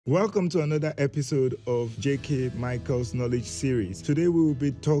Welcome to another episode of J.K. Michael's Knowledge Series. Today we will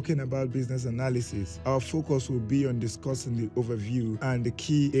be talking about business analysis. Our focus will be on discussing the overview and the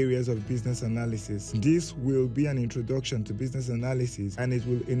key areas of business analysis. This will be an introduction to business analysis, and it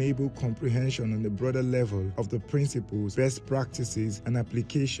will enable comprehension on the broader level of the principles, best practices, and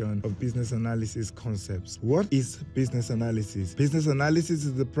application of business analysis concepts. What is business analysis? Business analysis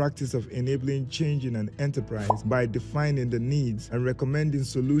is the practice of enabling change in an enterprise by defining the needs and recommending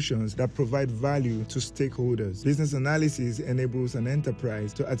solutions that provide value to stakeholders. Business analysis enables an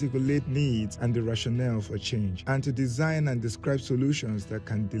enterprise to articulate needs and the rationale for change, and to design and describe solutions that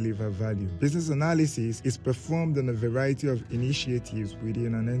can deliver value. Business analysis is performed on a variety of initiatives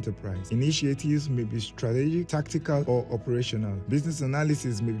within an enterprise. Initiatives may be strategic, tactical, or operational. Business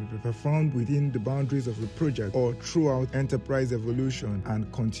analysis may be performed within the boundaries of a project or throughout enterprise evolution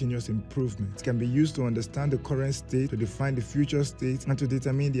and continuous improvement. It can be used to understand the current state, to define the future state, and to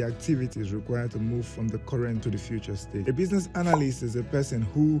determine the activities required to move from the current to the future state. A business analyst is a person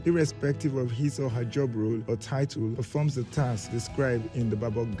who, irrespective of his or her job role or title, performs the tasks described in the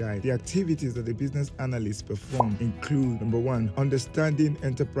Babok Guide. The activities that the business analyst perform include: number 1, understanding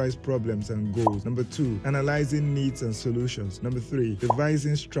enterprise problems and goals; number 2, analyzing needs and solutions; number 3,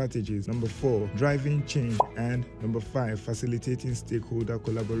 devising strategies; number 4, driving change; and number 5, facilitating stakeholder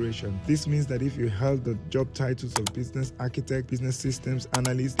collaboration. This means that if you held the job titles of business architect, business systems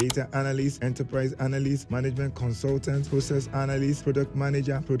analyst, data analyst, enterprise analyst, management consultant, process analyst, product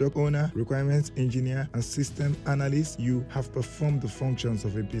manager, product owner, requirements engineer, and system analyst, you have performed the functions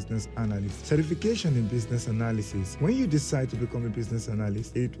of a business analyst. Certification in business analysis. When you decide to become a business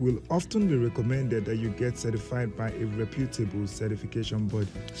analyst, it will often be recommended that you get certified by a reputable certification body.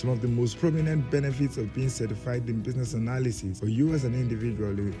 Some of the most prominent benefits of being certified in business analysis for you as an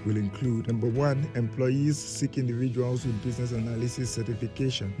individual will include: number 1, employees seek individuals with business analysis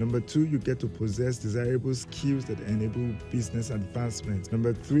certification. Number 2, you get to possess desirable skills that enable business advancement.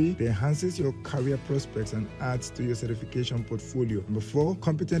 Number 3, it enhances your career prospects and adds to your certification portfolio. Number 4,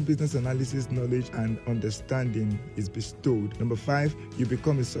 competent business analysis knowledge and understanding is bestowed. Number 5, you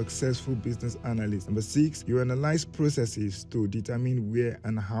become a successful business analyst. Number 6, you analyze processes to determine where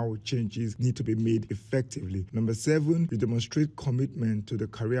and how changes need to be made effectively. Number 7, you demonstrate commitment to the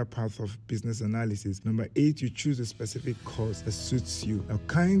career path of business analysis. Number 8, you choose a specific course that suits you. Now,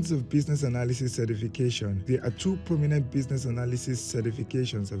 kinds of business analysis certification. There are 2 prominent business analysis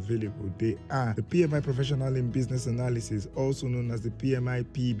certifications available. They are the PMI Professional in Business Analysis, also known as the PMI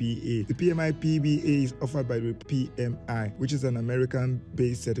PBA. The PMI PBA is offered by the PMI, which is an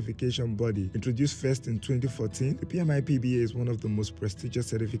American-based certification body. Introduced first in 2014, the PMI PBA is one of the most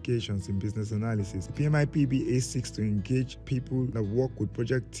prestigious certifications in business analysis. The PMI PBA seeks to engage people that work with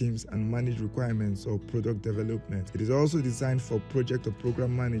project teams and manage requirements or product development. It is also designed for project or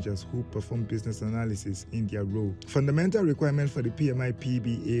program managers who perform business analysis in their role. Fundamental requirements for the PMI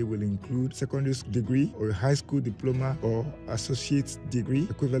PBA will include secondary degree or a high school diploma or associate's degree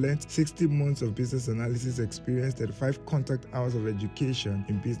equivalent, 60 months of business analysis experience, 35 contact hours of education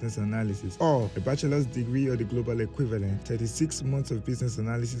in business analysis, or a bachelor's degree or the global equivalent, 36 months of business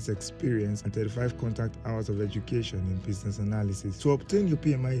analysis experience, and 35 contact hours of education in business analysis. To obtain your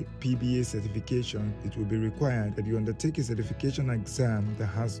PMI PBA certification, it will be required that you undertake a certification exam that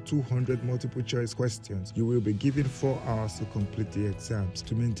has 200 multiple choice questions. You will be given 4 hours to complete the exams.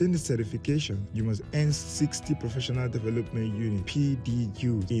 To maintain the certification, you must earn 60 professional development unit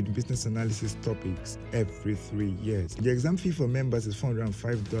 (PDUs) in business analysis topics every 3 years. The exam fee for members is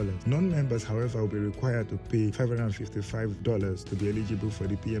 $405. Non-members, however, will be required to pay $555 to be eligible for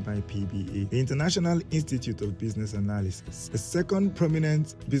the PMI PBA. The International Institute of Business Analysis. The second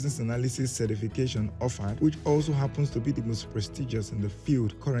prominent business analysis certification offered, which also happens to be the most prestigious in the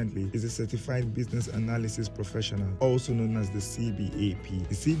field currently, is a Certified Business Analysis Professional, also known as the CBAP.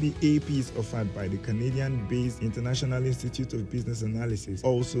 The CBAP is offered by the Canadian-based International Institute of Business Analysis,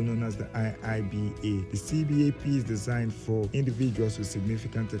 also known as the IIBA. The CBAP is designed for individuals with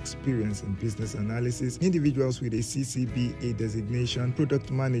significant experience in business analysis, individuals with a CCBA designation,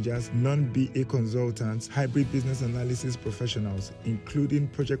 product managers, non-BA consultants, hybrid business analysis professionals, including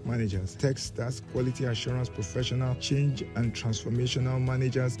project managers, tech stars, quality assurance professional, change and transformational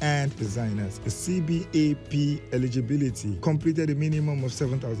managers, and designers. The CBAP eligibility: completed a minimum of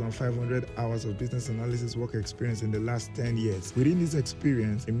 7,500 hours of business analysis work experience in the last 10 years. Within this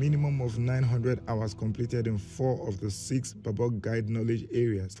experience, a minimum of 900 hours completed in 4 of the 6 Babok Guide knowledge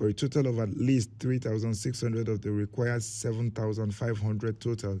areas, for a total of at least 3,600 of the required 7,500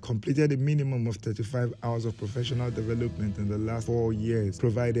 total. Completed a minimum of 35 hours of professional development in the last 4 years,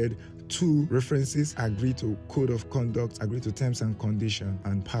 provided 2 references, agree to code of conduct, agree to terms and and condition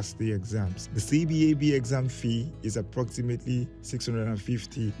and pass the exams. The CBAB exam fee is approximately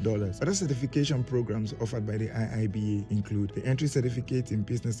 $650. Other certification programs offered by the IIBA include the Entry Certificate in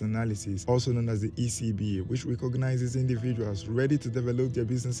Business Analysis, also known as the ECBA, which recognizes individuals ready to develop their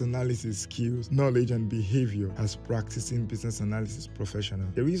business analysis skills, knowledge, and behavior as practicing business analysis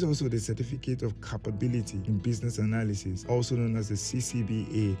professionals. There is also the Certificate of Capability in Business Analysis, also known as the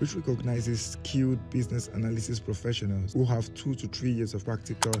CCBA, which recognizes skilled business analysis professionals who have 2 to 3 years of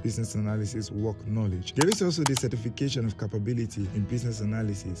practical business analysis work knowledge. There is also the Certification of Capability in Business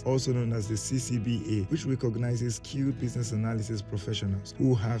Analysis, also known as the CCBA, which recognizes skilled business analysis professionals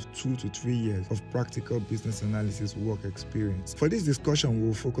who have 2 to 3 years of practical business analysis work experience. For this discussion, we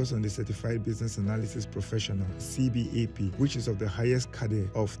will focus on the Certified Business Analysis Professional, CBAP, which is of the highest cadre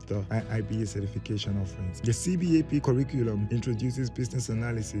of the IIBA certification offerings. The CBAP curriculum introduces business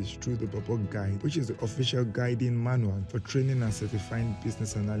analysis through the Babok Guide, which is the official guiding manual for training and certifying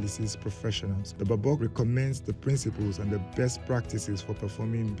business analysis professionals. The Babok recommends the principles and the best practices for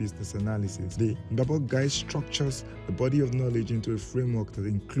performing business analysis. The Babok Guide structures the body of knowledge into a framework that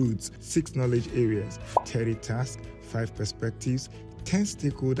includes 6 knowledge areas, 30 tasks, 5 perspectives, 10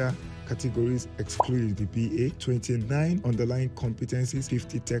 stakeholder categories excluding the BA, 29 underlying competencies,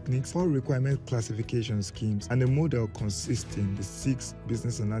 50 techniques, 4 requirement classification schemes, and a model consisting the 6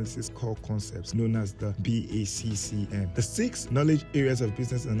 business analysis core concepts known as the BACCM. The 6 knowledge areas of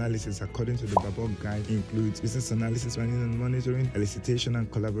business analysis according to the Babok Guide includes business analysis planning and monitoring, elicitation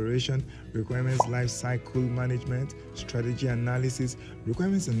and collaboration, requirements life cycle management, strategy analysis,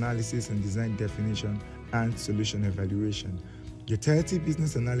 requirements analysis and design definition, and solution evaluation. The 30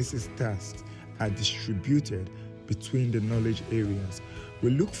 business analysis tasks are distributed between the knowledge areas.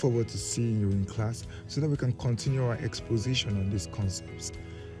 We look forward to seeing you in class so that we can continue our exposition on these concepts.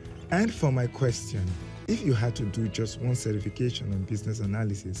 And for my question, if you had to do just one certification on business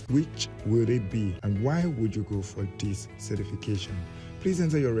analysis, which would it be and why would you go for this certification? Please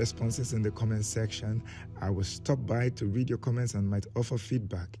enter your responses in the comment section. I will stop by to read your comments and might offer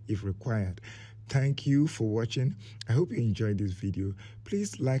feedback if required. Thank you for watching. I hope you enjoyed this video.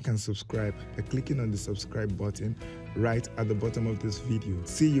 Please like and subscribe by clicking on the subscribe button right at the bottom of this video.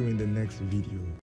 See you in the next video.